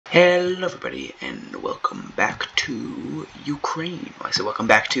Hello everybody, and welcome back to Ukraine. Well, I say welcome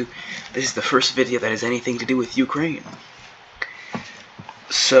back to, this is the first video that has anything to do with Ukraine.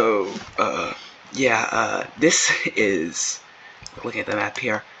 So, this is, looking at the map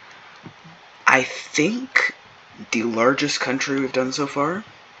here, I think the largest country we've done so far,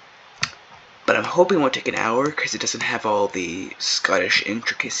 but I'm hoping it won't take an hour because it doesn't have all the Scottish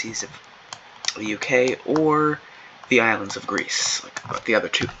intricacies of the UK or the islands of Greece, like the other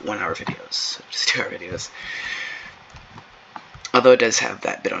two 1-hour videos, just 2-hour videos. Although it does have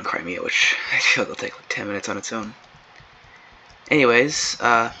that bit on Crimea, which I feel will take like 10 minutes on its own. Anyways,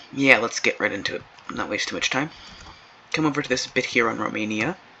 yeah, let's get right into it, not waste too much time. Come over to this bit here on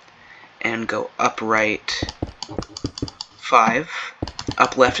Romania, and go up right 5,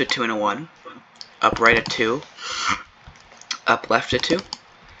 up left a 2 and a 1, up right a 2, up left a 2,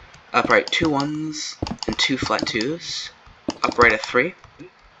 up right 2 1s and 2 flat 2s, up right a 3,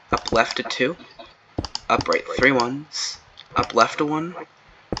 up left a 2, up right 3 1s, up left a 1,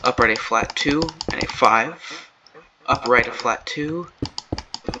 up right a flat 2 and a 5, up right a flat 2,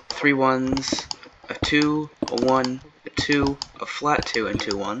 3 1s, a 2, a 1, a 2, a flat 2 and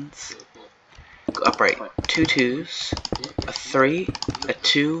 2 1s, go up right 2 2s, a 3, a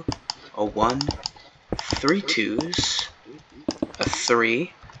 2, a 1, 3 2s, a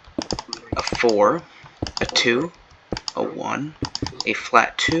 3, a 4, a 2, a 1, a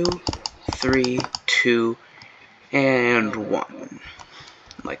flat 2, 3, 2, and 1,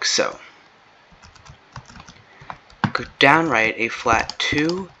 like so. Go down right a flat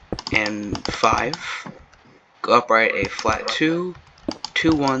 2 and 5, go up right a flat 2,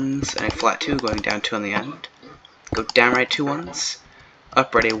 2 1s, and a flat 2 going down 2 on the end, go down right 2 1s,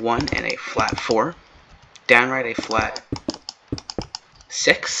 up right a 1 and a flat 4, down right a flat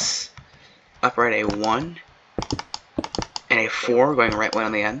 6, up right a 1 and a 4 going right 1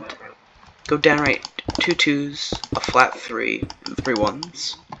 on the end, go down right 2 2s, a flat 3 and 3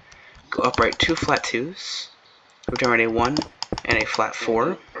 1s, go up right 2 flat 2s, go down right a 1 and a flat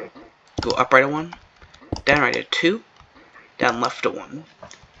 4, go up right a 1, down right a 2, down left a 1,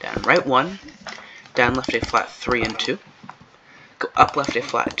 down right 1, down left a flat 3 and 2, go up left a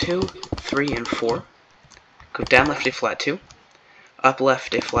flat 2, 3 and 4, go down left a flat 2, up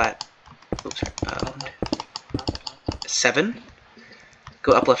left a flat 7,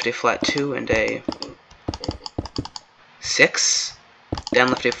 go up left a flat 2 and a 6, down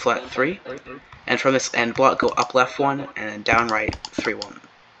left a flat 3, and from this end block go up left 1 and down right 3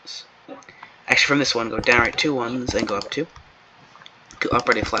 1s. Actually, from this one go down right 2 1s and go up 2, go up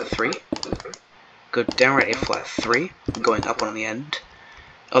right a flat 3, go down right a flat 3, going up 1 on the end,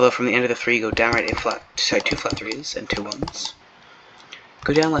 although from the end of the 3 go down right a flat, 2 flat 3s and 2 1s,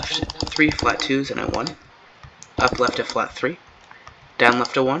 go down left 3 flat 2s and a 1, up left a flat 3, down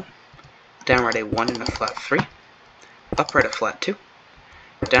left a 1, down right a 1 and a flat 3, up right a flat 2,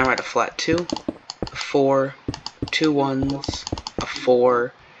 down right a flat 2, a 4, 2 1s, a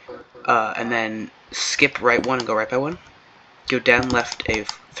 4, and then skip right 1 and go right by 1, go down left a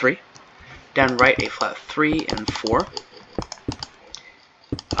 3, down right a flat 3 and 4,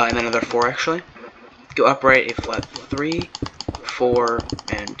 and then another 4 actually, go up right a flat 3, 4,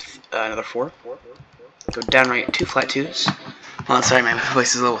 and another 4, go down right 2 flat 2s. Hold on, sorry, my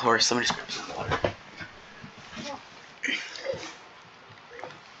voice is a little hoarse. Somebody just grab some water.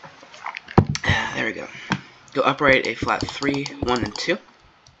 There we go. Go up right a flat 3, 1 and 2,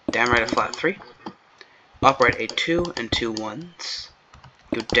 down right a flat 3, up right a 2 and 2 1s,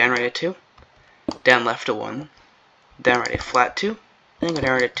 go down right a 2, down left a 1, down right a flat 2, and then go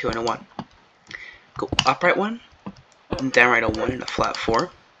down right a 2 and a 1. Go up right 1, and down right a 1 and a flat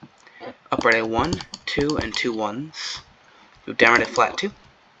 4, up right a 1, 2 and 2 1s, go down right a flat 2,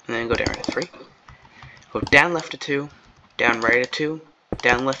 and then go down right a 3, go down left a 2, down right a 2,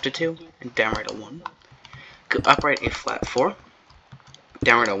 down left a 2, and down right a 1, go up right a flat 4,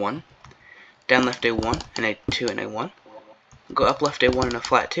 down right a 1, down left a 1 and a 2 and a 1, go up left a 1 and a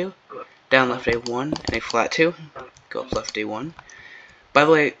flat 2, down left a 1 and a flat 2, go up left a 1. By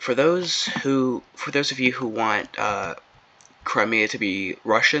the way, for those of you who want Crimea to be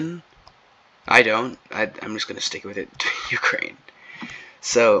Russian, I don't. I'm just gonna stick with it to Ukraine.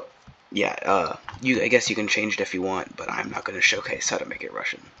 So, yeah, I guess you can change it if you want, but I'm not gonna showcase how to make it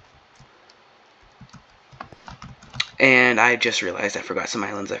Russian. And I just realized I forgot some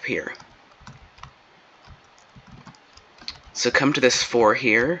islands up here. So come to this 4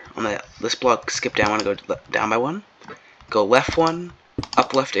 here on this block. Skip down 1 and go down by 1. Go left 1,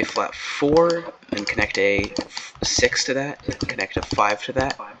 up left a flat 4, then connect a 6 to that, then connect a 5 to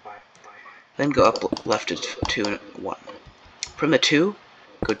that. Then go up left to 2 and 1. From the 2,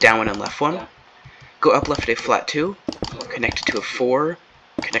 go down 1 and left 1, go up left a flat 2, connect it to a 4,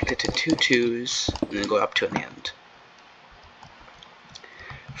 connect it to 2 2s, and then go up 2 in the end.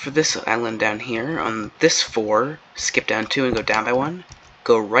 For this island down here, on this 4, skip down 2 and go down by 1,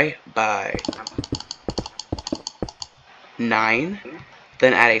 go right by 9,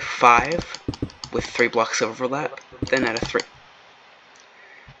 then add a 5 with 3 blocks of overlap, then add a 3.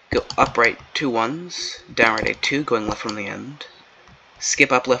 Go up right 2 1s, down right a 2, going left 1 in the end.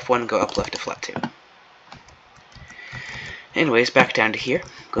 Skip up left 1, go up left a flat 2. Anyways, back down to here.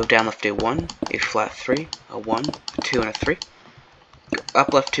 Go down left a 1, a flat 3, a 1, a 2, and a 3. Go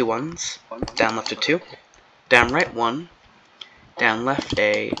up left 2 1s, down left a 2, down right 1, down left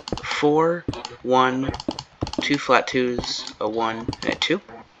a 4, 1, 2 flat 2s, a 1, and a 2.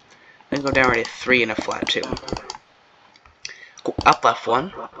 Then go down right a 3 and a flat 2. Go up left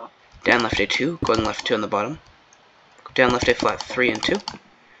 1, down left a 2, going left 2 on the bottom. Go down left a flat 3 and 2.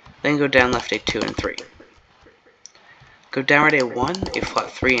 Then go down left a 2 and 3. Go down right a 1, a flat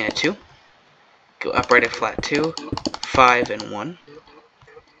 3 and a 2. Go up right a flat 2, 5 and 1.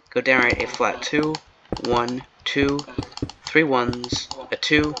 Go down right a flat 2, 1, 2, 3 1s, a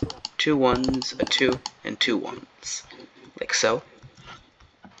 2, 2 1s, a 2, and 2 1s. Like so.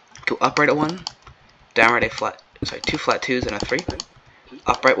 Go up right a 1, down right a flat, 2 flat 2s and a 3.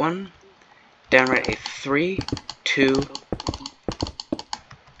 Up right 1, down right a 3, 2,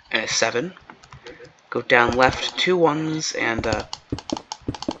 and a 7. Go down left 2 1s and a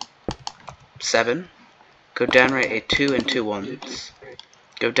 7. Go down right a 2 and 2 1s.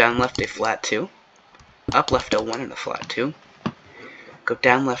 Go down left a flat 2. Up left a 1 and a flat 2. Go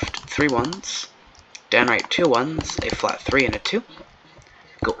down left 3 1s. Down right 2 1s, a flat 3 and a 2.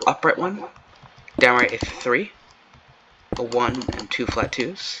 Go up right 1. Down right a 3. A 1 and 2 flat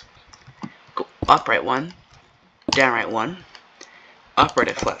 2s. Go up right 1. Down right 1. Up right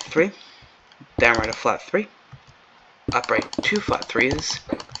a flat 3. Down right a flat 3. Up right 2 flat 3s.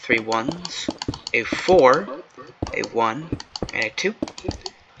 3 1s. A 4. A 1. And a 2.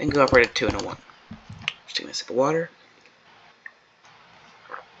 Then go up right a 2 and a 1. Just taking a sip of water.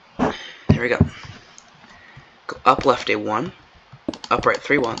 There we go. Go up left a 1. Up right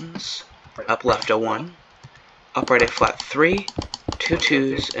 3 1s. Up left a 1. Up right a flat 3. 2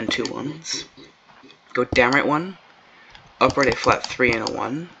 2s and 2 1s. Go down right 1. Up right a flat 3 and a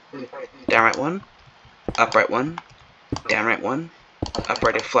 1. Down right 1. Up right 1. Down right 1. Up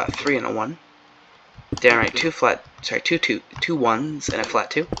right a flat 3 and a 1. Down right 2 1s and a flat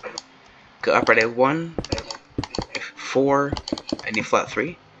 2. Go up right a 1, a 4, and a flat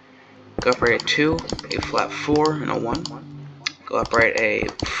 3. Go up right a 2, a flat 4, and a 1. Go up right a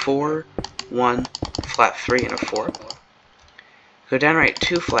 4, 1, flat 3, and a 4. Go down right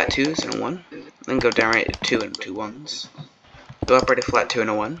 2 flat 2s and a 1. Then go down right a 2 and 2 1s. Go up right a flat 2 and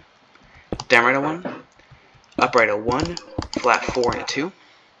a 1. Down right a 1. Up right a 1, flat 4, and a 2.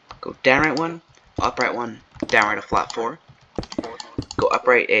 Go down right 1. Up right 1, down right a flat 4. Go up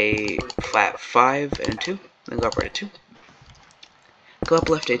right a flat 5 and a 2. Then go up right a 2. Go up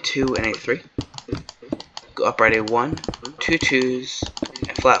left a 2 and a 3. Go up right a 1, 2 2s,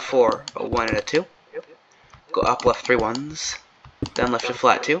 and flat 4, a 1 and a 2. Go up left 3 1s. Down left a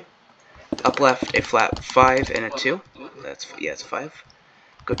flat 2. Up left a flat 5 and a 2. It's 5.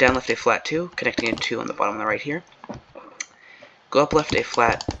 Go down left a flat 2, connecting a 2 on the bottom of the right here. Go up left a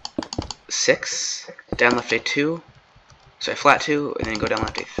flat 6, down left a 2, flat 2, and then go down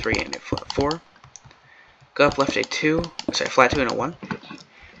left a 3 and a flat 4. Go up left a 2, flat 2 and a 1.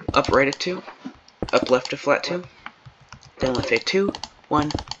 Up right a 2, up left a flat 2, down left a 2,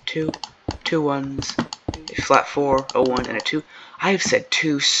 1, 2, 2 1s, a flat 4, a 1, and a 2. I've said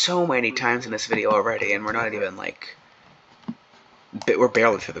 2 so many times in this video already, and we're not even like, we're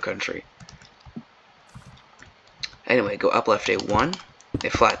barely through the country. Anyway, go up left a 1, a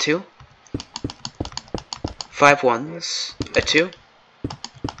flat 2, 5 1s, a 2,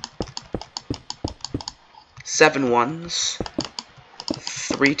 7 1s,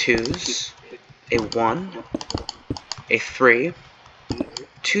 3 2s, a 1, a 3,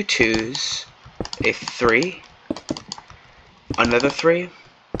 2 2s, a 3, another 3,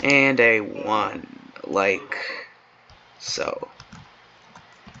 and a 1, like so.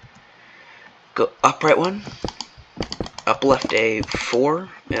 Go up right 1, up left a 4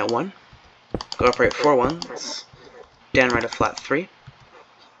 and a 1, go up right 4 1s, down right a flat 3,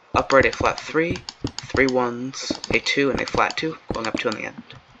 up right a flat 3, 3 1s, a 2 and a flat 2, going up 2 on the end.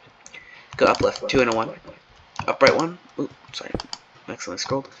 Go up left 2 and a 1, up right 1, accidentally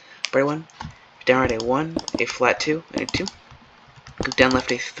scrolled, up right 1, down right a 1, a flat 2 and a 2, go down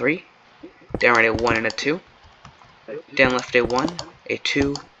left a 3, down right a 1 and a 2, down left a 1, a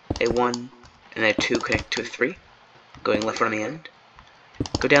 2, a 1, and a 2 connect to a 3, going left 1 on the end.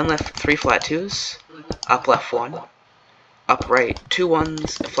 Go down left 3 flat 2s, up left 1, up right 2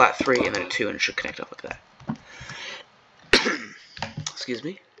 1s, a flat 3, and then a 2, and it should connect up like that. Excuse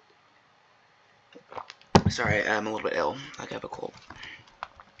me. Sorry, I'm a little bit ill. I have a cold.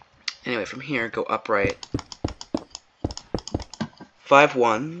 Anyway, from here, go upright 5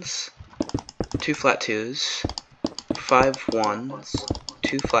 1s, 2 flat 2s, 5 1s,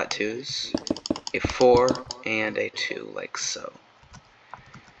 2 flat 2s, a 4, and a 2, like so.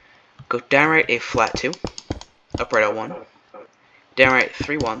 Go down right a flat 2, upright a 1, down right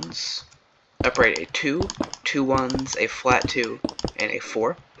 3 1s, upright a 2, 2 1s, a flat 2, and a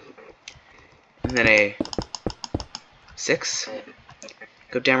 4, and then a 6.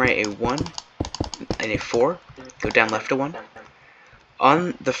 Go down right a 1 and a 4, go down left a 1.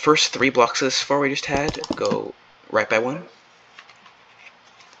 On the first 3 blocks of this 4 we just had, go right by 1.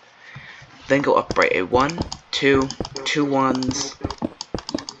 Then go upright a 1, 2, 2 1s,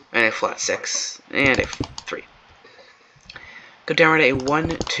 and a flat 6, and a 3. Go down right a 1,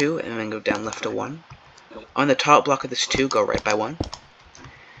 2, and then go down left a 1. On the top block of this 2, go right by 1.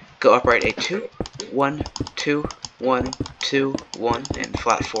 Go upright a 2, 1, 2, 1, 2, 1, and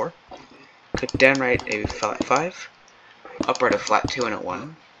flat 4. Go down right a flat 5, upright a flat 2 and a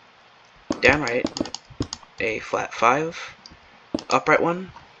 1. Down right a flat 5, upright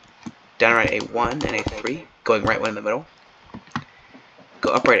 1, down right a 1 and a 3, going right 1 in the middle.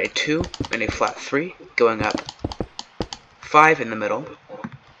 Go upright a 2 and a flat 3, going up 5 in the middle.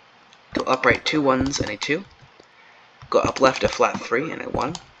 Go upright 2 1s and a 2. Go up left a flat 3 and a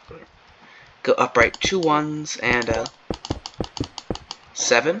 1. Go upright 2 1s and a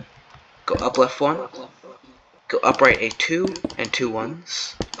 7. Go up left 1. Go upright a 2 and 2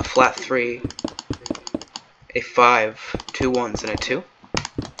 1s, a flat 3, a 5, 2 1s and a 2.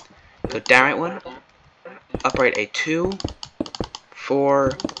 Go down right 1. Upright a 2,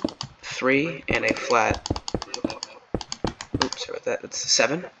 4, 3, and a flat. Oops, sorry about that. That's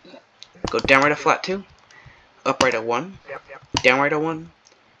 7. Go down right a flat 2. Upright a 1. Down right a 1.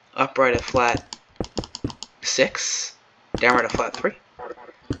 Upright a flat 6. Down right a flat 3.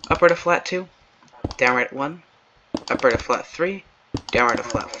 Upright a flat 2. Down right 1. Upright a flat 3. Down right a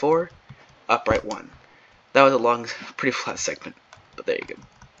flat 4. Upright 1. That was a long, pretty flat segment, but there you go.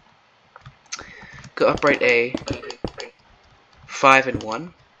 Go upright a 5 and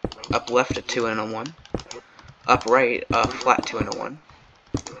 1. Up left a 2 and a 1. Up right a flat 2 and a 1.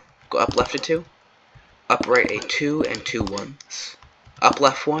 Go up left a 2. Up right a 2 and 2 1s. Up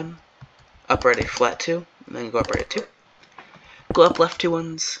left 1. Up right a flat 2. And then go up right a 2. Go up left 2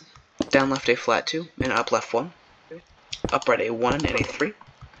 1s. Down left a flat 2. And up left 1. Up right a 1 and a 3.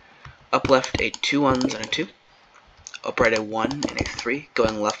 Up left a 2 1s and a 2. Up right a 1 and a 3.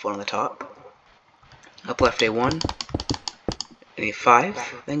 Going left 1 on the top. Up left a 1 and a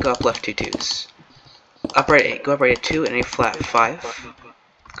 5. Then go up left 2 2s. Upright 8. Go upright a 2 and a flat 5.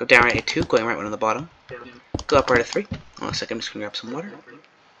 Go down right a 2, going right 1 on the bottom. Go upright a 3. Hold on a second, I'm just going to grab some water.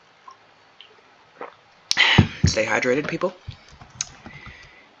 Stay hydrated, people.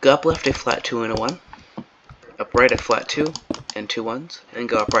 Go up left a flat 2 and a 1. Up right a flat 2 and 2 1s. Then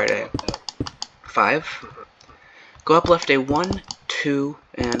go up right a 5. Go up left a 1, 2,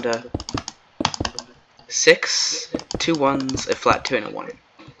 and a 6, 2 1s, a flat 2 and a 1.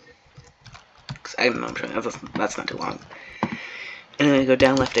 I don't know, I'm trying, that's not too long. And then go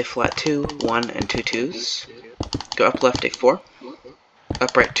down left a flat 2, 1, and 2 2s. Go up left a 4.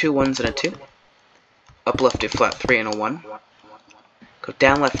 Up right 2 1s and a 2. Up left a flat 3 and a 1. Go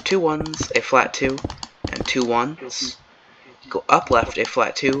down left 2 1s, a flat 2, and 2 1s. Go up left a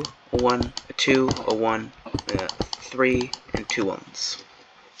flat 2, a 1, a 2, a 1, a 3, and 2 1s.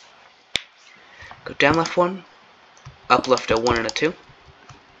 Go down left 1. Up left a 1 and a 2.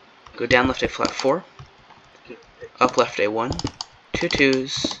 Go down left a flat 4. Up left a 1, 2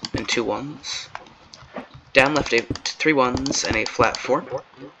 2s, and 2 1s. Down left a 3 1s and a flat 4.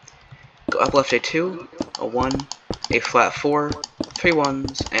 Go up left a 2, a 1, a flat 4, 3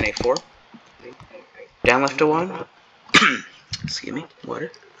 1s, and a 4. Down left a 1. Excuse me,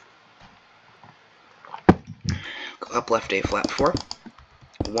 water. Go up left a flat 4,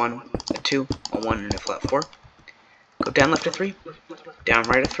 a 1, a 2, a 1, and a flat 4. Go down left a 3, down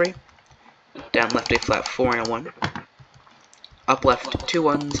right a 3, down left a flat 4 and a 1. Up left 2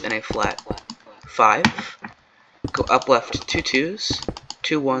 1s and a flat 5. Go up left 2 2s,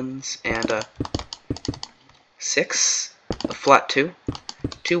 2 1s, and a 6, a flat 2,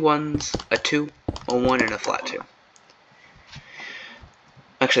 2 1s, a 2, a 1, and a flat 2.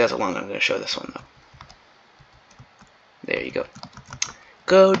 Actually, that's a long one. I'm going to show this one, though. There you go.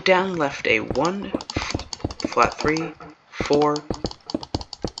 Go down left a 1, flat 3, 4,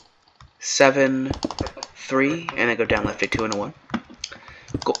 7, 3, and then go down left a 2 and a 1.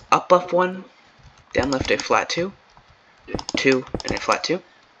 Go up left 1, down left a flat 2, 2, and a flat 2.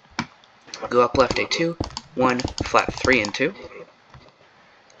 Go up left a 2, 1, flat 3 and 2.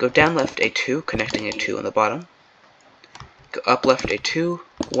 Go down left a 2, connecting a 2 on the bottom. Go up left a 2,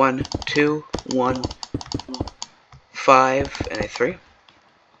 1, 2, 1, 5, and a 3.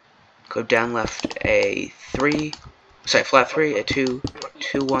 Go down left a 3, flat 3, a 2,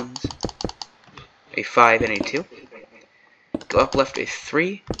 2 1s, a 5, and a 2. Go up left a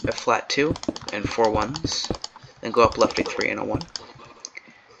 3, a flat 2, and 4 1s. Then go up left a 3 and a 1.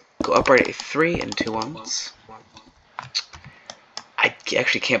 Go up right a 3 and 2 1s. I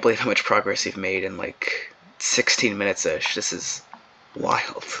actually can't believe how much progress you've made in like 16 minutes-ish. This is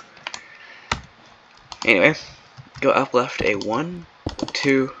wild. Anyway, go up left a 1,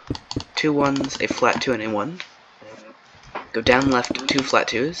 2, 2 1s, a flat 2 and a 1. Go down left 2 flat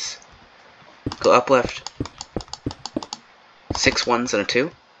 2s. Go up left 6 1s and a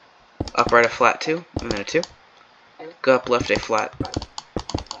 2. Up right a flat 2 and then a 2. Go up left a flat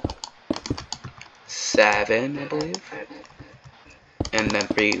 7, I believe. And then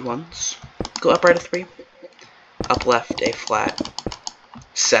 3 1s. Go up right a 3. Up left a flat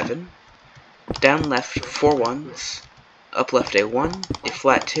 7. Down left 4 1s. Up left a 1, a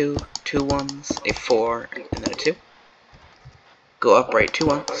flat 2, 2 1s, a 4, and then a 2. Go up right 2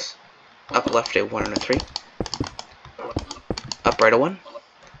 1s. Up left a 1 and a 3. Up right a 1.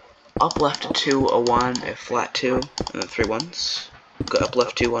 Up left a 2, a 1, a flat 2, and then 3 1s. Go up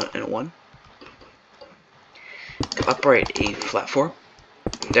left 2, 1, and a 1. Go up right a flat 4.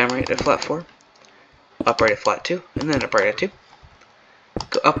 Down right a flat 4. Up right a flat 2, and then up right a 2.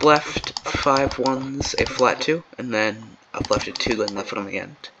 Go up left 5 1s, a flat 2, and then up left a 2 going left foot on the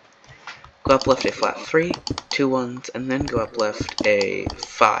end. Go up left a flat 3, 2 1s, and then go up left a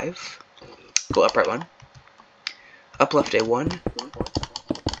 5. Go up right 1. Up left a 1,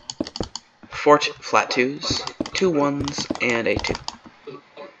 4 flat 2s, 2 1s, and a 2.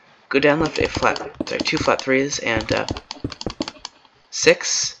 Go down left a 2 flat 3s and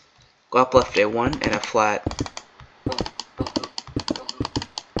 6. Go up left a 1 and a flat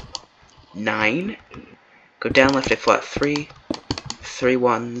 9. Go down left a flat 3, 3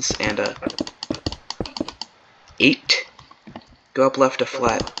 1s, and a 8. Go up left a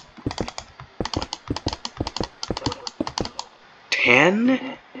flat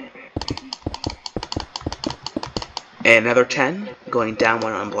 10. And another 10, going down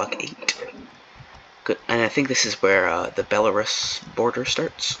 1 on block 8. Good. And I think this is where the Belarus border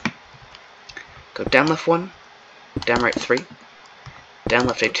starts. Go down left 1, down right 3. Down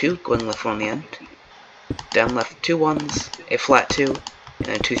left a 2, going left 1 on the end. Down left 2 1s, a flat 2, and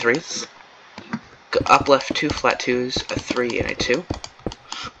then 2 3s. Go up left 2 flat 2s, a 3, and a 2.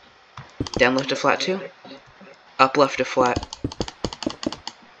 Down left a flat 2. Up left a flat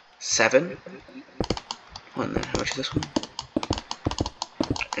 7. And then how much is this one?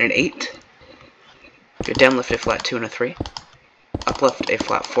 And an 8. Go down left a flat 2 and a 3. Up left a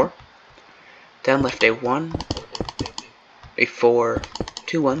flat 4. Down left a 1, a 4,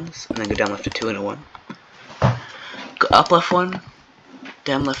 2 1s, and then go down left a 2 and a 1. Go up left 1,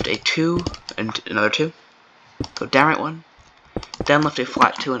 down left a 2 and another 2. Go down right 1, down left a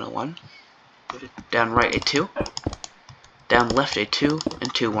flat 2 and a 1. Down right a 2. Down left a 2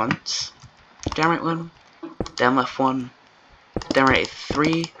 and 2 1s. Down right 1, down left 1, down right a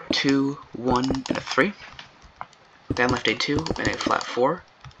 3, 2, 1, and a 3. Down left a 2 and a flat 4.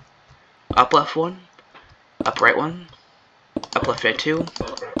 Up left 1, up right 1, up left a 2,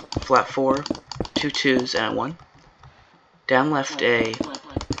 flat 4, 2 2s, and a 1. Down left a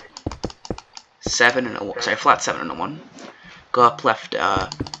 7 and a flat 7 and a 1. Go up left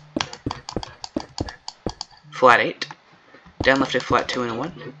flat 8. Down left a flat 2 and a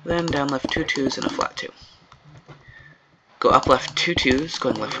 1. Then down left 2 2s and a flat 2. Go up left 2 2s,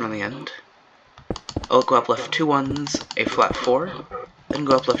 going left from the end. Oh, go up left 2 1s, a flat 4. Then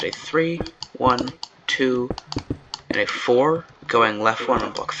go up left a 3, 1, 2, and a 4, going left 1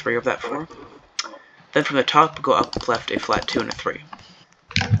 on block 3 of that 4. Then from the top, go up left a flat 2 and a 3.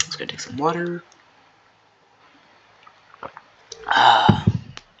 Just gonna take some water.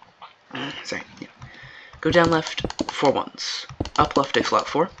 Sorry. Yeah. Go down left 4 1s. Up left a flat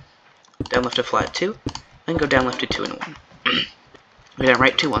 4. Down left a flat 2. Then go down left a 2 and a 1. Go down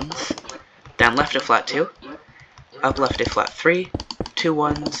right 2 1s. Down left a flat 2. Up left a flat 3. 2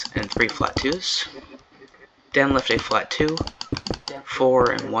 1s and 3 flat 2s. Down left a flat 2,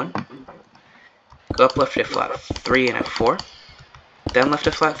 4 and 1. Go up left a flat 3 and a 4. down left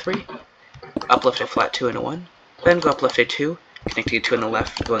a flat 3, up left a flat 2 and a 1, then go up left a 2, connecting a 2 on the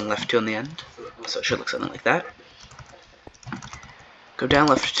left, going left 2 on the end. So it should look something like that. Go down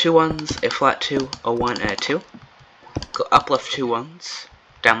left 2 1s, a flat 2, a 1, and a 2. Go up left 2 1s,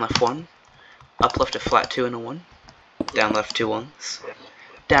 down left 1, up left a flat 2 and a 1, down left 2 1s,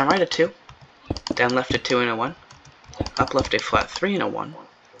 down right a 2, down left a 2 and a 1, up left a flat 3 and a 1,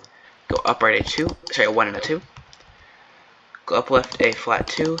 go up right a 2, sorry, a 1 and a 2, go up left a flat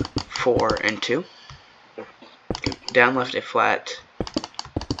 2, 4, and 2, go down left a flat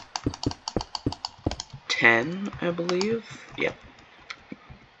 10, I believe, yep.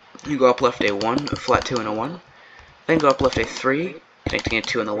 You go up left a 1, a flat 2 and a 1, then go up left a 3, connecting a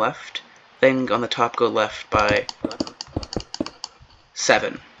 2 on the left, then on the top go left by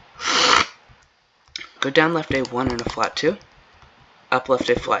 7. Go down left a 1 and a flat 2, up left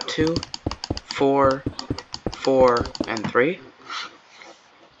a flat 2, 4, 4, and 3.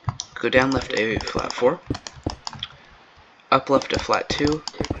 Go down left a flat 4, up left a flat 2,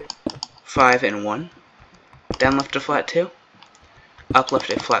 5, and 1, down left a flat 2, up left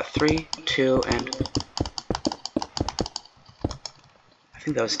a flat 3, 2, and I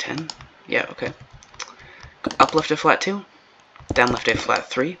think that was 10. Yeah, okay. Go up left a flat 2, down left a flat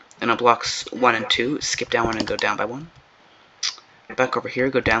 3, and on blocks 1 and 2, skip down 1 and go down by 1. Back over here,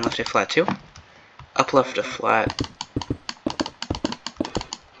 go down left a flat 2, up left a flat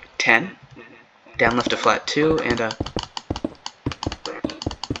 10, down left a flat 2, and a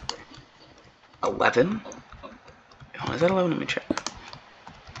 11. Oh, is that 11? Let me check.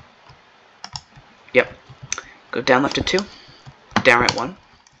 Yep. Go down left a 2, down right 1,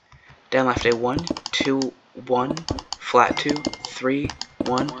 down left a 1, 2, 1, flat 2, 3,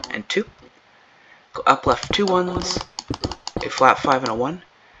 1, and 2. Go up left 2 1s, a flat 5 and a 1.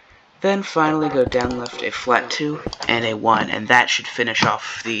 Then finally go down left a flat 2 and a 1. And that should finish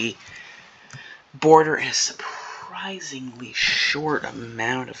off the border in a surprisingly short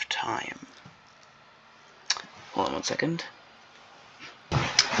amount of time. Hold on 1 second.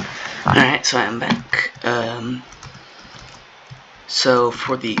 Alright, so I'm back. So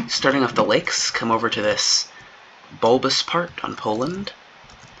for the starting off the lakes, come over to this bulbous part on Poland.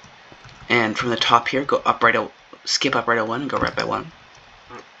 And from the top here, go up right a, skip up right a 1 and go right by 1.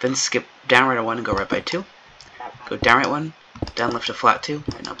 Then skip down right a 1 and go right by 2. Go down right 1, down left a flat 2,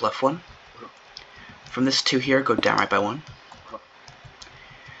 and up left 1. From this 2 here, go down right by 1.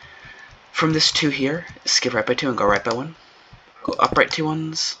 From this 2 here, skip right by 2 and go right by 1. Go up right 2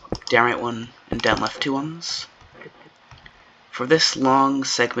 1s, down right 1, and down left 2 1s. For this long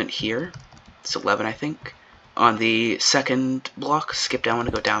segment here, it's 11 I think, on the second block, skip down 1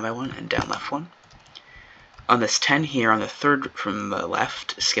 and go down by 1, and down left 1. On this 10 here, on the third from the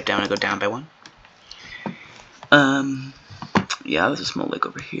left, skip down and go down by 1. Yeah, there's a small lake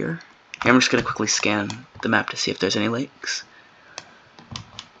over here. I'm just going to quickly scan the map to see if there's any lakes.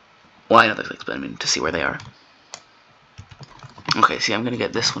 Well, I know there's lakes, but I mean to see where they are. Okay, see, I'm going to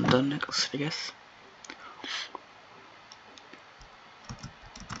get this one done next, I guess.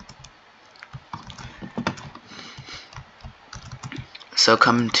 So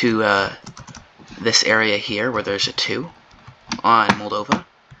come to this area here where there's a 2 on Moldova,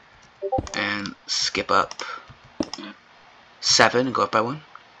 and skip up 7 and go up by 1.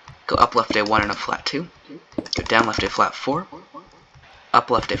 Go up left a 1 and a flat 2. Go down left a flat 4. Up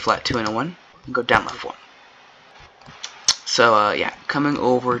left a flat 2 and a 1. And go down left 1. So yeah, coming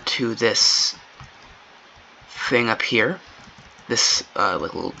over to this thing up here, this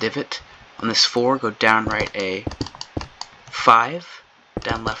like little divot. On this 4, go down right a 5.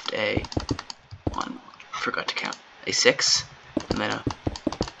 Down left a 1. Forgot to count. A 6. And then a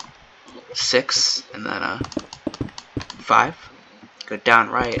 6. And then a 5. Go down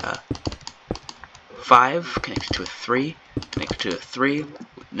right a 5, connected to a 3, connected to a 3,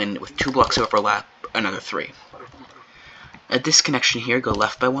 then with 2 blocks overlap, another 3. At this connection here, go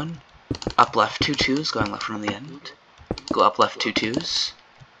left by 1, up left 2 2s, going left 1 on the end, go up left 2 2s,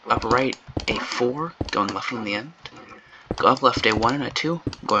 up right a 4, going left 1 on the end, go up left a 1 and a 2,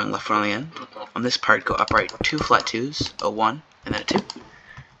 going left 1 on the end. On this part, go up right 2 flat 2s, a 1, and then a 2.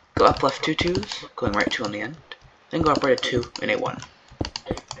 Go up left 2 2s, going right 2 on the end, then go up right a 2 and a 1.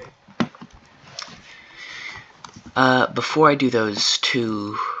 Before I do those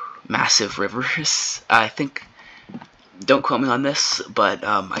 2 massive rivers, I think, don't quote me on this, but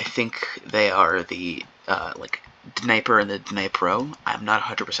I think they are the like Dnieper and the Dnipro. I'm not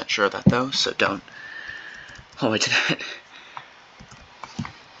 100% sure of that though, so don't hold me to that.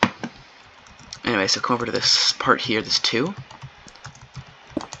 Anyway, so come over to this part here, this 2,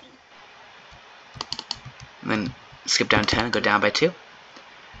 and then skip down 10, go down by 2.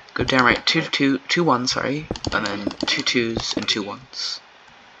 Go down right 2 1s, sorry, and then 2 2s and 2 1s.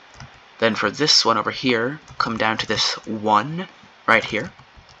 Then for this one over here, come down to this 1 right here,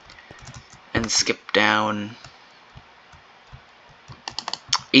 and skip down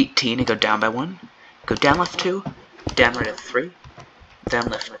 18 and go down by 1. Go down left 2, down right a 3, down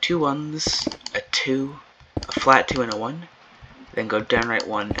left 2 1s, a 2, a flat 2 and a 1, then go down right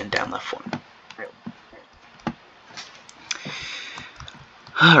 1 and down left 1.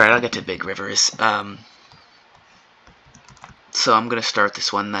 Alright, I'll get to big rivers. So I'm going to start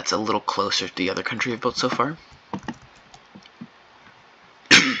this one that's a little closer to the other country I've built so far.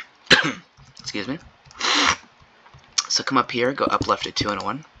 Excuse me. So come up here, go up left a 2 and a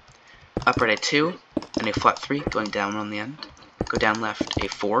 1. Up right a 2 and a flat 3 going down on the end. Go down left a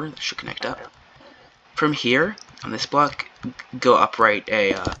 4, that should connect up. From here, on this block, go up right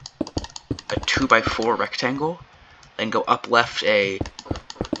a 2x4 rectangle. Then go up left a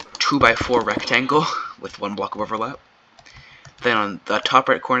 2x4 rectangle with 1 block of overlap. Then on the top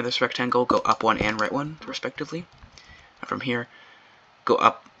right corner of this rectangle, go up 1 and right 1, respectively. And from here, go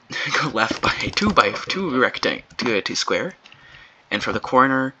left by a 2x2 rectangle to a 2 square. And for the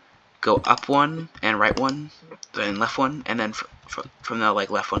corner, go up 1 and right 1, then left 1, and then from the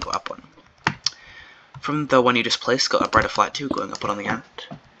left 1, go up 1. From the one you just placed, go up right a flat 2, going up 1 on the end.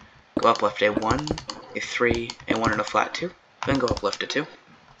 Go up left a 1, a 3, a 1 and a flat 2. Then go up left a 2.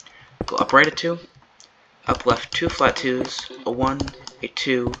 Go up right a 2. Up left 2 flat 2s, a 1, a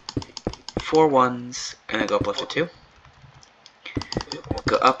 2, 4 1s, and then go up left a 2.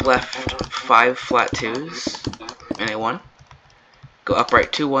 Go up left 5 flat 2s, and a 1. Go up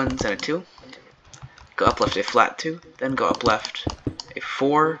right 2 1s and a 2. Go up left a flat 2, then go up left a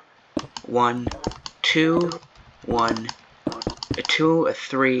 4, 1, 2, 1, a 2, a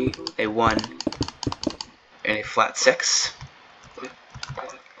 3, a 1, and a flat 6.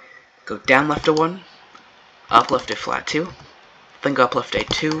 Go down left a 1, up left a flat 2, then go up left a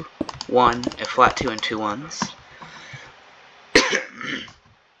 2, 1, a flat 2 and 2 1s.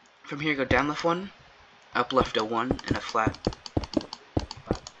 From here go down left 1, up left a 1 and a flat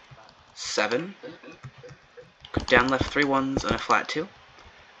 7. Go down left 3 1s and a flat 2.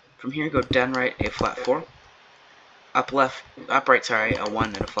 From here go down right a flat 4. Up right, a 1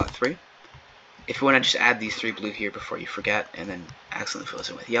 and a flat 3. If you want to just add these 3 blue here before you forget and then accidentally fill this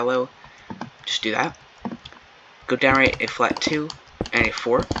in with yellow, just do that. Go down right a flat 2 and a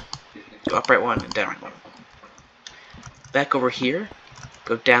 4. Go up right 1 and down right 1. Back over here,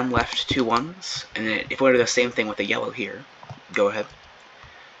 go down left 2 1s, and then if you want to do the same thing with the yellow here, go ahead.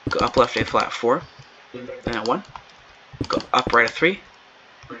 Go up left a flat 4 and a 1. Go up right a 3.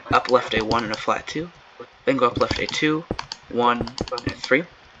 Up left a 1 and a flat 2. Then go up left a 2, 1, and a 3.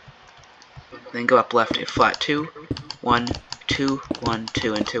 Then go up left a flat 2, 1, 2, 1,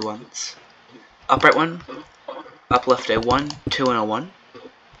 2, and 2 1s. Up right 1. Up left a 1, 2, and a 1.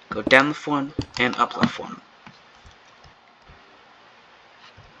 Go down left 1 and up left 1.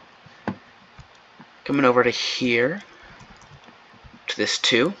 Coming over to here, to this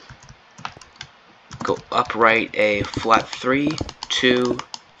 2. Go up right a flat 3, 2,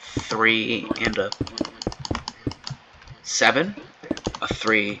 3, and a 7, a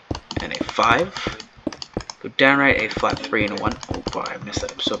 3, and a 5. Go down right a flat 3 and a 1. Oh boy, I messed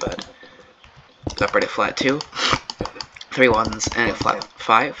that up so bad. Go up right a flat 2, 3 1s, and a flat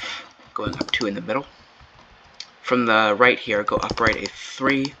 5, going up 2 in the middle. From the right here, go up right a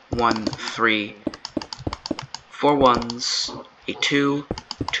 3, 1, 3, 4 1s, a 2,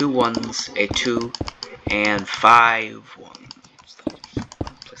 2 1s, a 2, and 5 1s.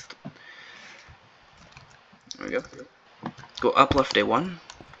 There we go. Go up left a 1,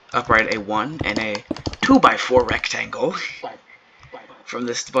 up right a 1, and a 2x4 rectangle. From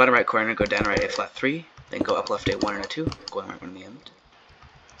this bottom right corner, go down right a flat 3, then go up left a 1 and a 2, going right 1 in the end.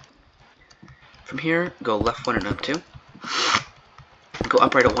 From here, go left 1 and up 2. Go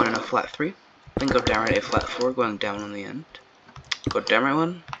up right a 1 and a flat 3, then go down right a flat 4, going down on the end. Go down right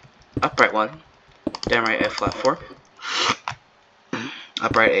 1, up right 1, down right a flat 4,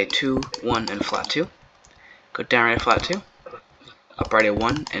 up right a 2, 1, and flat 2. Go down right a flat 2, up right a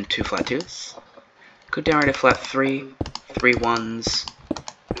 1 and 2 flat 2s. Go down right a flat 3, 3 1s,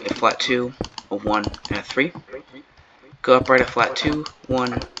 a flat 2, a 1, and a 3. Go up right a flat 2,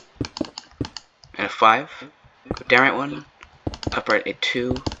 1, and a 5. Go down right 1, up right a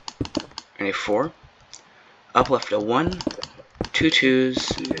 2, and a 4. Up left a 1, 2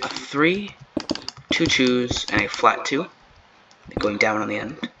 2s, a 3, 2 2s, and a flat 2, going down on the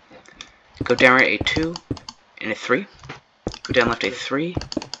end. Go down right a 2, and a 3. Go down left a 3,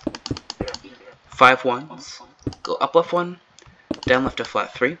 5 1s, Go up left 1, down left a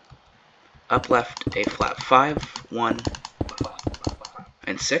flat 3, up left a flat 5, 1,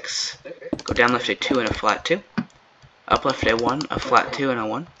 and 6. Go down left a 2 and a flat 2. Up left a 1, a flat 2 and a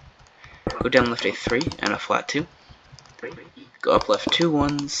 1. Go down left a 3 and a flat 2. Go up left 2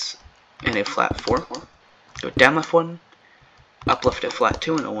 1s and a flat 4. Go down left 1, up left a flat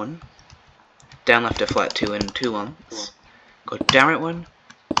 2 and a 1. Down left a flat 2 and 2 1s. Go down right 1,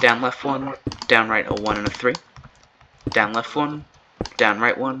 down left 1, down right a 1 and a 3. Down left 1, down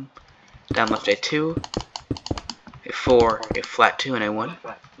right 1, down left a 2, a 4, a flat 2 and a 1.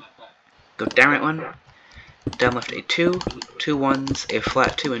 Go down right 1, down left a 2, 2 1s, a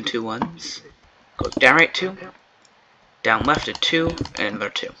flat 2 and 2 1s. Go down right 2, down left a 2 and another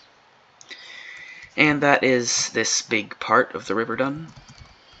 2. And that is this big part of the river done.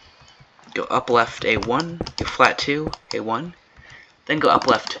 Go up left a 1, a flat 2, a 1. Then go up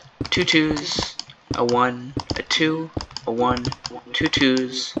left 2 2s, a 1, a 2, a 1, 2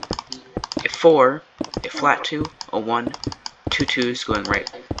 2s, a 4, a flat 2, a 1, 2 2s, going right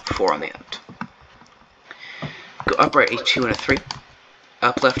 4 on the end. Go up right a 2 and a 3,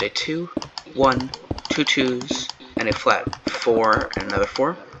 up left a 2, 1, 2 2s, and a flat 4 and another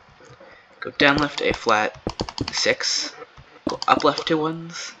 4. Go down left a flat 6, go up left 2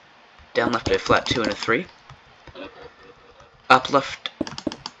 1s, down left a flat 2 and a 3, up left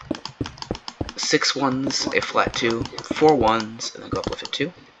 6 1s, a flat 2, 4 1s, and then go up left a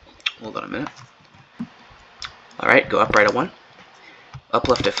 2. Hold on a minute. Alright, go up right a 1, up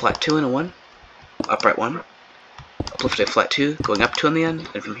left a flat 2 and a 1, up right 1, up left a flat 2, going up 2 on the end,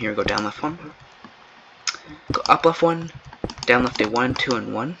 and from here go down left 1. Go up left 1, down left a 1, 2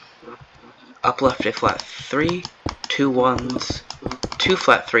 and 1, up left a flat 3, 2 1s, 2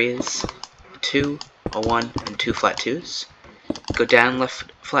 flat 3s, 2, a 1, and 2 flat 2s. Go down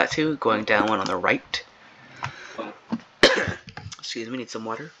left flat 2, going down 1 on the right. Excuse me, need some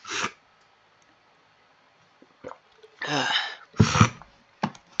water.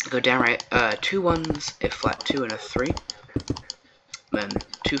 Go down right 2 1s, a flat 2 and a 3. Then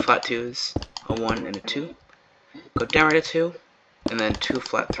 2 flat 2s, a 1 and a 2. Go down right a 2, and then 2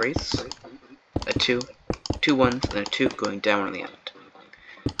 flat 3s, a 2, 2 1s, and then a 2, going down on the end.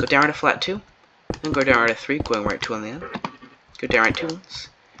 Go down right a flat 2, then go down right a 3, going right 2 on the end. Go down right 2 1s,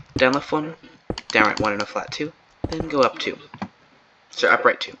 down left 1, down right 1 and a flat 2, then go up 2. So up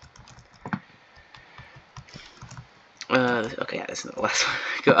right 2. Okay, yeah, this is the last one.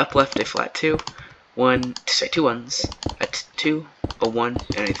 Go up left a flat 2, 2 1s, a 2, a 1,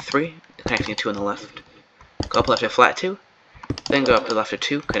 and a 3, connecting a 2 on the left. Go up left a flat 2, then go up to left a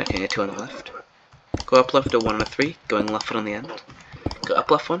 2, connecting a 2 on the left. Go up left a 1 and a 3, going left 1 on the end. Go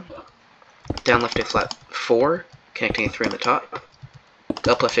up left 1, down left a flat 4, connecting a 3 on the top.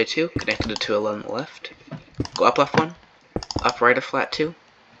 Go up left a 2, connecting a 2 on the left. Go up left 1, up right a flat 2,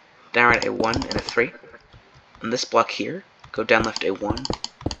 down right a 1 and a 3. On this block here, go down left a 1,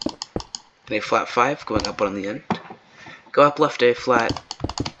 and a flat 5, going up 1 on the end. Go up left a flat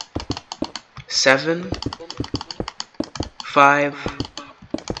 7, 5,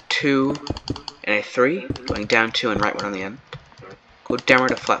 2, and a 3, going down 2 and right 1 on the end. Go down right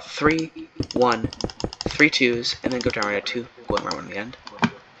a flat 3, 1, 3 2s, and then go down right a 2, going right 1 on the end.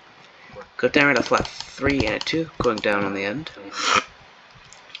 Go down right a flat 3 and a 2, going down on the end.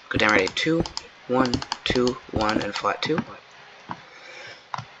 Go down right a 2, 1, 2, 1, and flat 2.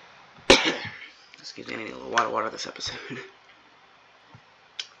 Excuse me, I need a little water this episode.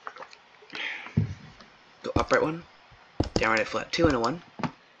 Go up right 1, down right a flat 2 and a 1,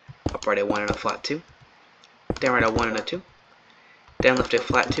 up right a 1 and a flat 2, down right a 1 and a 2, down left a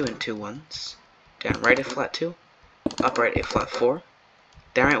flat 2 and 2 1s, down right a flat 2, up right a flat 4,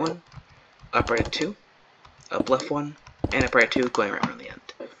 down right 1, up right a 2, up left 1, and up right a 2, going right 1 on the end.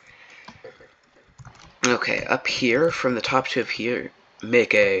 Okay, up here, from the top to up here,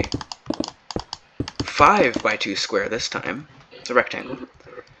 make a 5 by 2 square this time. It's a rectangle.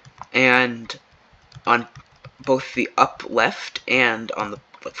 And on both the up left and on the,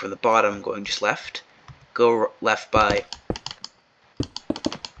 like, from the bottom going just left, go left by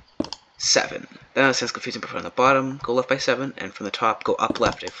 7. That sounds confusing, but from the bottom, go left by 7, and from the top, go up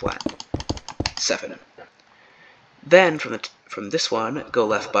left a flat 7. Then from this one, go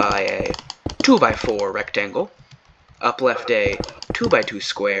left by a 2 by 4 rectangle, up left a 2 by 2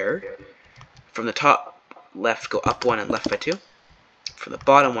 square. From the top left, go up 1 and left by 2. From the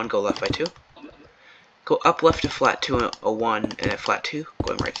bottom one, go left by 2. Go up left a flat 2, a 1, and a flat 2,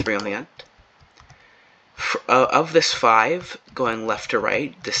 going right 3 on the end. Of this 5, going left to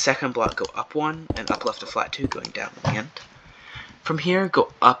right, the second block go up 1, and up left a flat 2, going down on the end. From here,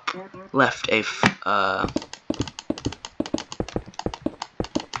 go up left a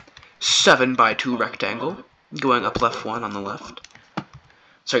 7 by 2 rectangle, going up left 1 on the left.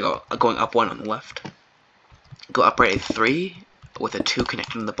 Sorry, going up 1 on the left. Go upright a 3 with a 2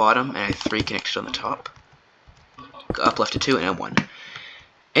 connected on the bottom and a 3 connected on the top. Go up left a 2 and a 1.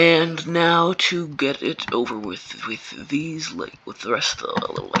 And now to get it over with these, like, with the rest of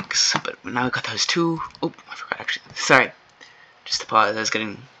the little legs. But now I've got those 2. Oh, I forgot actually. Sorry. Just to pause, I was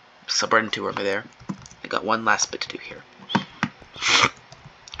getting right into over there. I got one last bit to do here.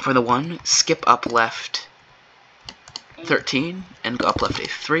 For the 1, skip up left 13 and go up left a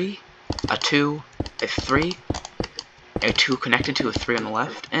 3, a 2, a 3, a 2 connected to a 3 on the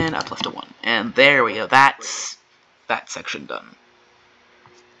left, and up left a 1. And there we go. That's that section done.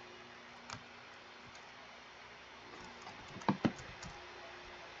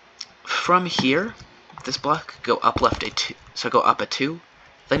 From here, this block, go up left a 2. So go up a 2,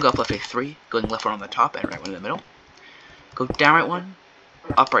 then go up left a 3, going left 1 on the top and right 1 in the middle. Go down right 1,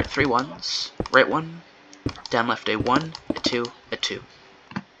 up right 3 ones, right 1, down left a 1, a 2, a 2.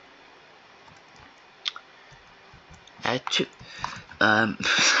 A 2.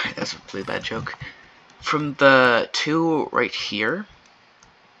 Sorry, that's a really bad joke. From the 2 right here,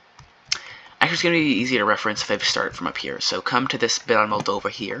 actually it's going to be easy to reference if I start from up here. So come to this bit on Moldova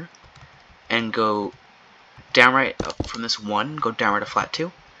here, and go down right up from this 1, go down right a flat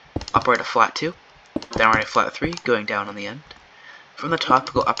 2, up right a flat 2, down right a flat 3, going down on the end. From the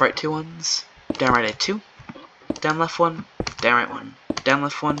top, go up right 2 ones, down right a 2, down left 1, down right 1, down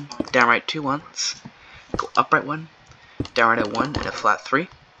left 1, down right 2 ones, go up right 1, down right a 1 and a flat 3.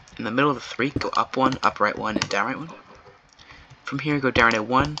 In the middle of the 3, go up 1, up right 1, and down right 1. From here, go down a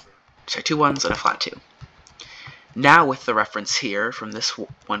 1, sorry, 2 ones and a flat 2. Now with the reference here, from this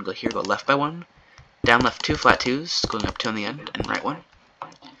 1, go here, go left by 1, down left 2 flat 2s, going up 2 on the end, and right 1.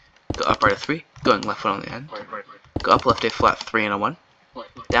 Go up right a 3, going left 1 on the end. Go up left a flat 3 and a 1.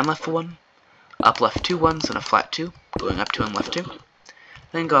 Down left a 1, up left 2 ones and a flat 2, going up 2 and left 2.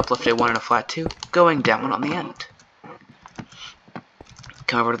 Then go up left a 1 and a flat 2, going down 1 on the end.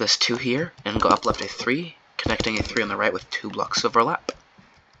 Come over to this 2 here, and go up left a 3, connecting a 3 on the right with 2 blocks of overlap.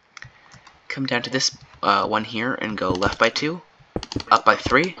 Come down to this 1 here, and go left by 2, up by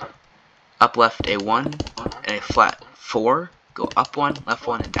 3, up left a 1, and a flat 4, go up 1, left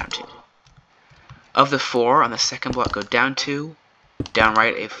 1, and down 2. Of the 4, on the second block, go down 2, down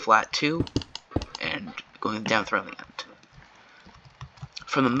right a flat 2, and going down 3 on the end.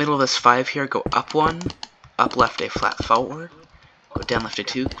 From the middle of this 5 here, go up 1, up left a flat 4, go down left a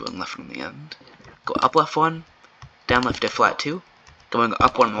 2, going left on the end. Go up left 1, down left a flat 2, going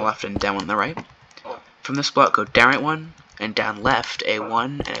up 1 on the left and down 1 on the right. From this block, go down right 1, and down left a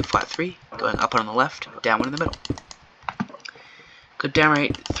 1 and a flat 3, going up 1 on the left, down 1 in the middle. Go down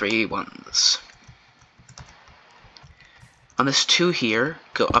right 3 ones. On this 2 here,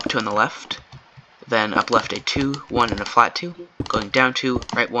 go up 2 on the left, then up left a 2, 1 and a flat 2, going down 2,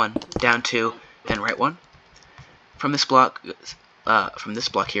 right 1, down 2, then right 1. From this block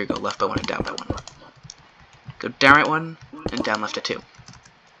here, go left by 1 and down by 1. Go down right 1 and down left a 2.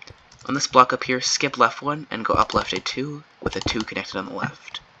 On this block up here, skip left 1 and go up left a 2 with a 2 connected on the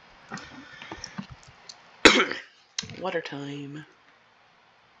left. Water time.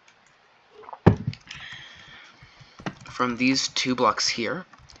 From these 2 blocks here,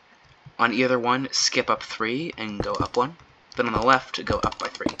 on either one, skip up 3 and go up 1. Then on the left, go up by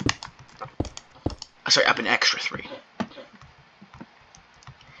 3. Sorry, up an extra 3.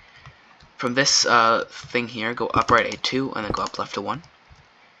 From this thing here, go up right a 2 and then go up left a 1.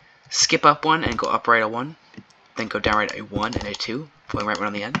 Skip up 1 and go up right a 1. Then go down right a 1 and a 2, going right 1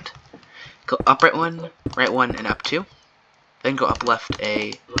 on the end. Go up right 1, right 1 and up 2. Then go up left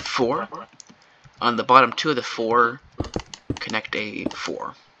a 4. On the bottom 2 of the 4, connect a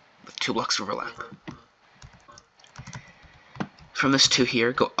 4 with 2 blocks of overlap. From this 2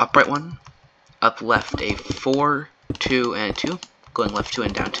 here, go up right 1, up left a 4, 2, and a 2, going left 2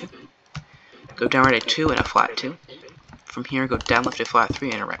 and down 2. Go down right a 2 and a flat 2. From here, go down left a flat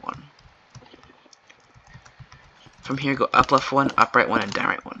 3 and a right 1. From here, go up left 1, up right 1, and down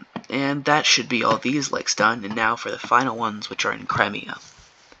right 1. And that should be all these legs done, and now for the final ones, which are in Crimea.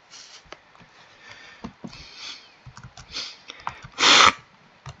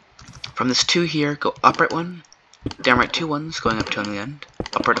 From this 2 here, go up right 1, down right 2 ones, going up 2 on the end,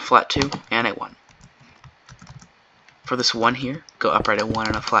 up right a flat 2, and a 1. For this 1 here, go up right a 1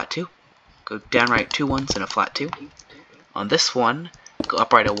 and a flat 2, go down right 2 ones and a flat 2. On this one, go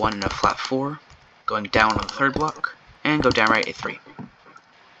up right a 1 and a flat 4, going down on the third block, and go down right a 3.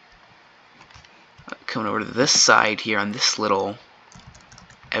 Coming over to this side here on this little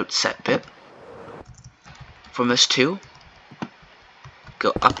outset bit. From this 2,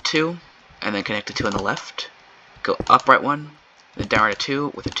 go up 2, and then connect a 2 on the left. Go up right 1, then down right a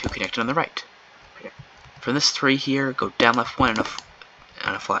 2 with a 2 connected on the right. From this 3 here, go down left 1 and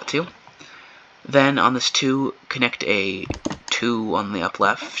a flat 2. Then on this 2, connect a 2 on the up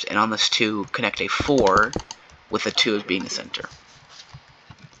left, and on this 2, connect a 4 with the 2 as being the center.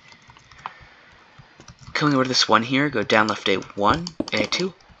 Coming over to this 1 here, go down left a 1 and a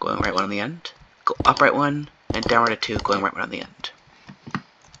 2, going right 1 on the end. Go up right 1 and down right a 2, going right 1 on the end.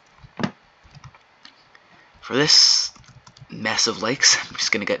 For this mess of lakes, I'm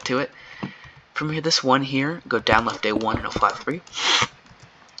just going to get to it. From here, this 1 here, go down left a 1 and a flat 3.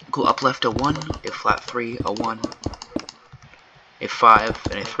 Go up left a 1, a flat 3, a 1, a 5,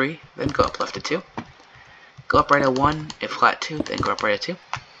 and a 3. Then go up left a 2. Go up right a 1, a flat 2, then go up right a 2.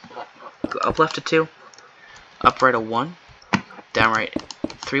 Go up left a 2, up right a 1, down right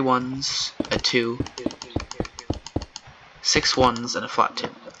 3 1s, a 2, 6 1s, and a flat 2.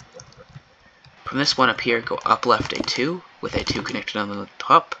 From this 1 up here, go up left a 2 with a 2 connected on the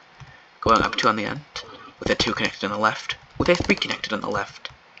top, going up 2 on the end with a 2 connected on the left, with a 3 connected on the left,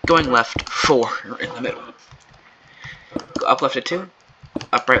 going left 4 in the middle. Go up left a 2,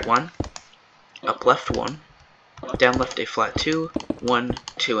 up right 1, up left 1, down left a flat 2, 1,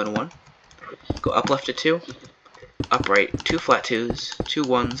 2, and 1. Go up left a 2, up right 2 flat 2s, 2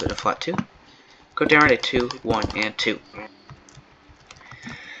 1s, and a flat 2. Go down right a 2, 1, and 2.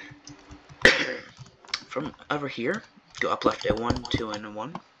 From over here, go up left a 1, 2, and a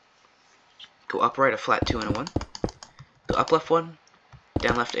 1. Go up right a flat 2 and a 1. Go up left 1,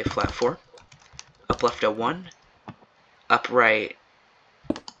 down left a flat 4. Up left a 1, up right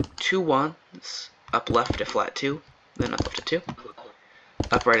 2 1s, up left a flat 2, then up left a 2.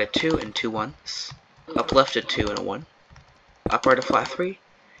 Up right a 2 and 2 1s. Up left a 2 and a 1. Up right a flat 3.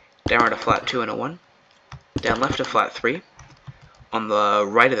 Down right a flat 2 and a 1. Down left a flat 3. On the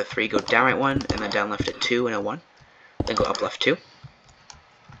right of the 3, go down right 1, and then down left a 2 and a 1. Then go up left 2.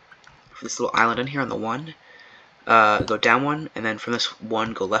 For this little island in here on the 1, go down 1, and then from this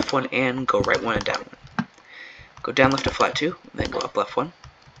 1, go left 1, and go right 1 and down 1. Go down left a flat 2, and then go up left 1.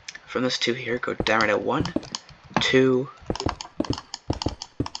 From this 2 here, go down right a 1, 2,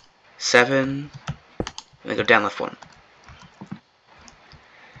 7, and then go down left 1.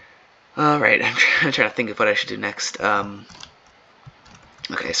 Alright, I'm trying to think of what I should do next.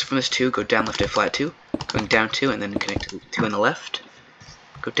 Okay, so from this 2, go down left a flat 2, going down 2, and then connect to 2 on the left.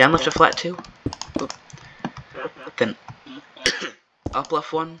 Go down left a flat 2, then up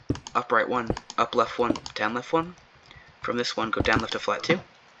left 1, up right 1, up left 1, down left 1. From this 1, go down left a flat 2,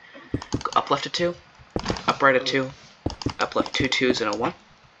 go up left a 2, up right a 2, up left 2 2s and a 1,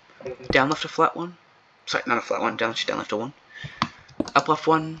 down left a flat 1, sorry, not a flat 1, down left a 1, up left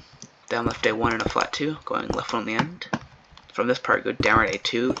 1, down left a 1 and a flat 2, going left 1 on the end. From this part, go down right a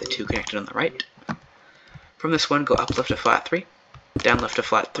 2, the 2 connected on the right. From this 1, go up left a flat 3, down left a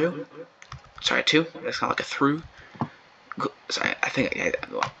flat 2, sorry, 2, that's kind of like a through. Sorry, I think,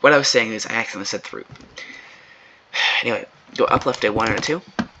 what I was saying is I accidentally said through. Anyway, go up left a 1 and a 2,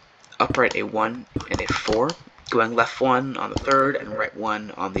 up right a 1 and a 4, going left 1 on the third and right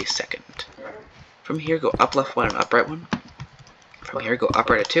 1 on the second. From here, go up left 1 and up right 1. From here, go up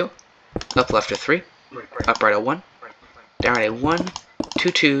right a 2, up left a 3, up right a 1, down right a 1,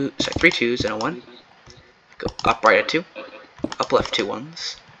 3 2s and a 1. Go up right a 2, up left 2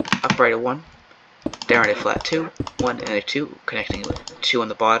 1s, up right a 1, down right a flat 2, 1 and a 2, connecting with 2 on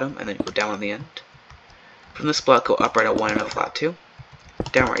the bottom, and then go down on the end. From this block, go up right a 1 and a flat 2,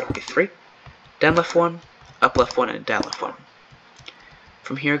 down right a 3, down left 1, up left 1, and down left 1.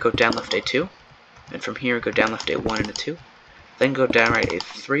 From here, go down left a 2, and from here, go down left a 1 and a 2, then go down right a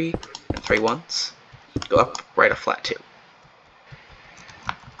 3 and 3 1s, go up right a flat 2.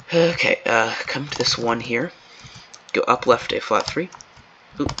 Okay, come to this 1 here, go up left a flat 3,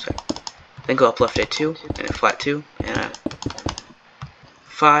 oops, sorry. Then go up left a 2, and a flat 2, and a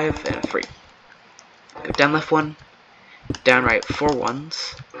 5, and a 3. Go down left 1, down right 4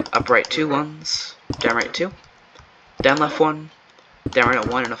 1s, up right 2 1s, down right 2, down left 1, down right a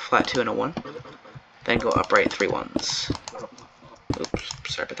 1 and a flat 2 and a 1, then go up right 3 1s.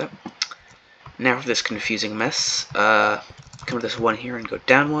 Oops, sorry about that. Now for this confusing mess, come to this 1 here and go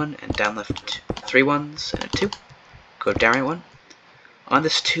down 1 and down left 3 1s and a 2, go down right 1. On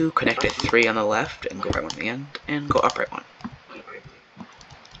this 2, connect a 3 on the left and go right 1 on the end, and go up right 1.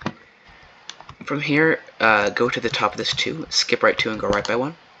 From here, go to the top of this 2, skip right 2 and go right by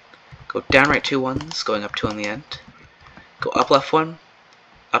 1. Go down right 2 1s, going up 2 on the end. Go up left 1,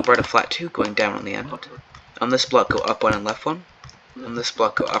 up right a flat 2, going down on the end. On this block, go up 1 and left 1. On this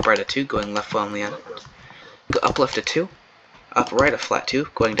block, go up right a 2, going left 1 on the end. Go up left a 2, up right a flat 2,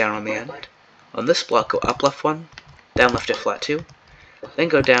 going down on the end. On this block, go up left 1, down left a flat 2, then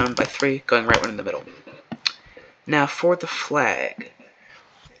go down by 3, going right 1 in the middle. Now for the flag,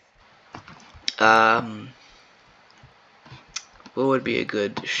 what would be a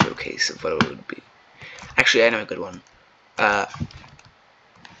good showcase of what it would be? Actually, I know a good one.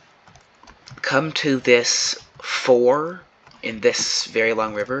 Come to this 4 in this very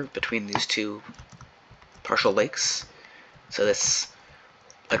long river between these two partial lakes. So this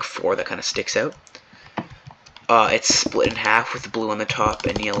like 4 that kind of sticks out. It's split in half with blue on the top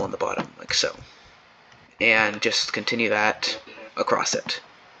and yellow on the bottom, like so. And just continue that across it.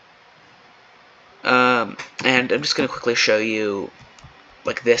 And I'm just going to quickly show you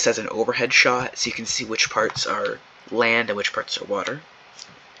like this as an overhead shot so you can see which parts are land and which parts are water.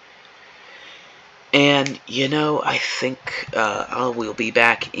 And, you know, I think we'll be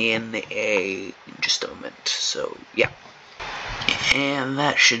back in just a moment. So, yeah. And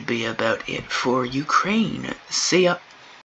that should be about it for Ukraine. See ya.